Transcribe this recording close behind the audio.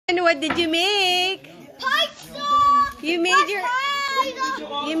And what did you make? Pizza! You made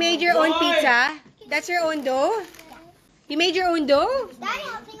your own pizza? That's your own dough? You made your own dough? Daddy,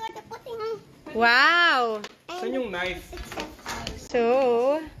 helping with the pudding. Wow. Saan yung knife?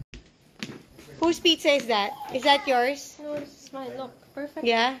 So, whose pizza is that? Is that yours? No, it's mine. Look, perfect.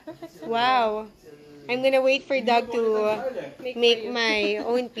 Yeah? Perfect. Wow. I'm gonna wait for Doug to make my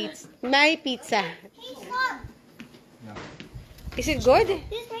own pizza. My pizza. Is it good?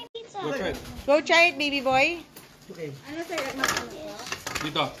 This is my pizza. Go try it. Go try it, baby boy. Okay.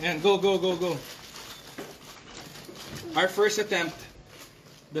 Dito. Ayan, go. Our first attempt,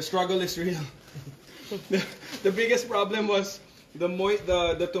 the struggle is real. The biggest problem was the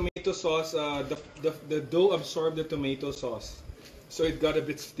tomato sauce. The dough absorbed the tomato sauce, so it got a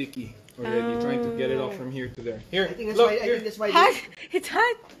bit sticky already. Trying to get it off from here to there. Here, I think look. that's why. Hot? It's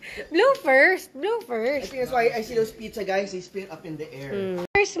hot. Blow first. I think that's why I see those pizza guys. They spin up in the air.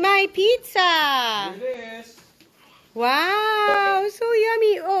 Here's my pizza. Here it is. Wow, so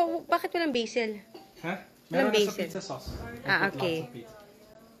yummy. Oh, bakit walang basil? Huh? Walang Meron na sa basil. pizza sauce. Ah, Put okay. lots of pizza.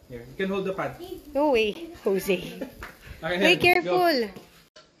 Here, you can hold the pan. No way, Jose. Okay, Be go. careful.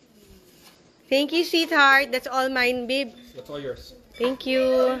 Thank you, sweetheart. That's all mine, babe. That's all yours. Thank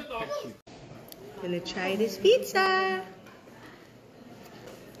you. Gonna try this pizza.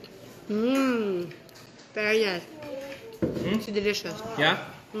 Very nice. It's delicious. Yeah?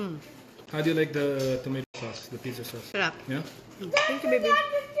 Mm. How do you like the tomato sauce, the pizza sauce? Sarap. Yeah? Thank you, baby.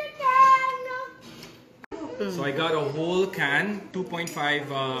 So I got a whole can,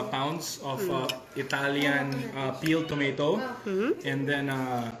 2.5 pounds of Italian peeled tomato. And then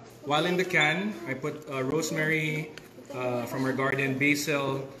while in the can, I put rosemary from our garden,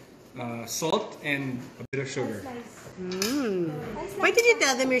 basil, salt, and a bit of sugar. Why did you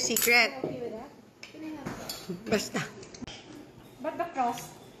tell them your secret? Basta. But the crust,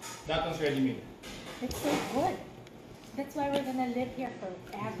 That one's ready made. it's so good. That's why we're gonna live here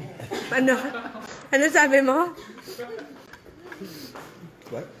forever. Ano? Ano sabi mo?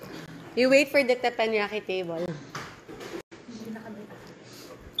 What? You wait for the teppanyaki table.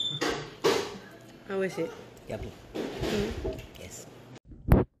 How is it? Yummy. Yes.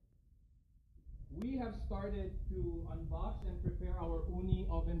 We have started to unbox and prepare our Uni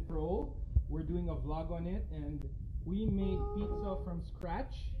Oven Pro. We're doing a vlog on it, and we made pizza from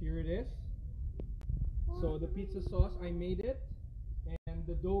scratch. Here it is. So the pizza sauce, I made it, and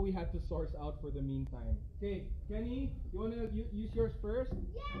the dough we had to source out for the meantime. Okay, Kenny, you wanna use yours first?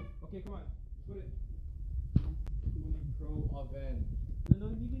 Yes. Okay, come on, put it. Uni Pro oven.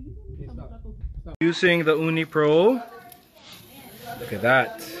 Okay, stop. Using the Uni Pro. Look at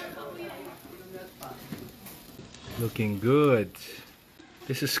that. Looking good.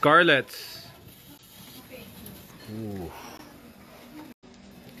 This is Scarlett's. Ooh.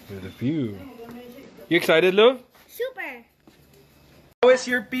 Look at the view. You excited, love? Super. How is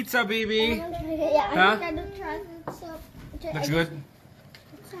your pizza, baby? Yeah, Huh? I need to try the soup. Looks good.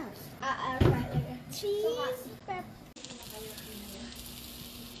 I'll try it later. Cheese, pepper.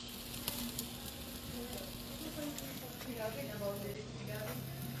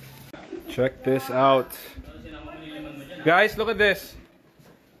 Check this out. Guys, look at this.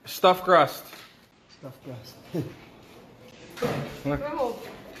 Stuffed crust. Stuffed crust.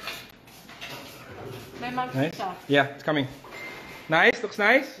 Nice? Yeah, it's coming. Nice? Looks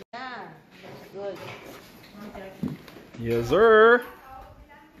nice? Yeah, good. Yes, sir.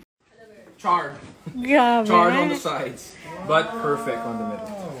 Charred. Grabe. Charred on the sides, but perfect on the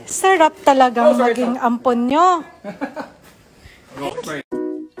middle. Sarap talagang maging ampon nyo. Go, try it.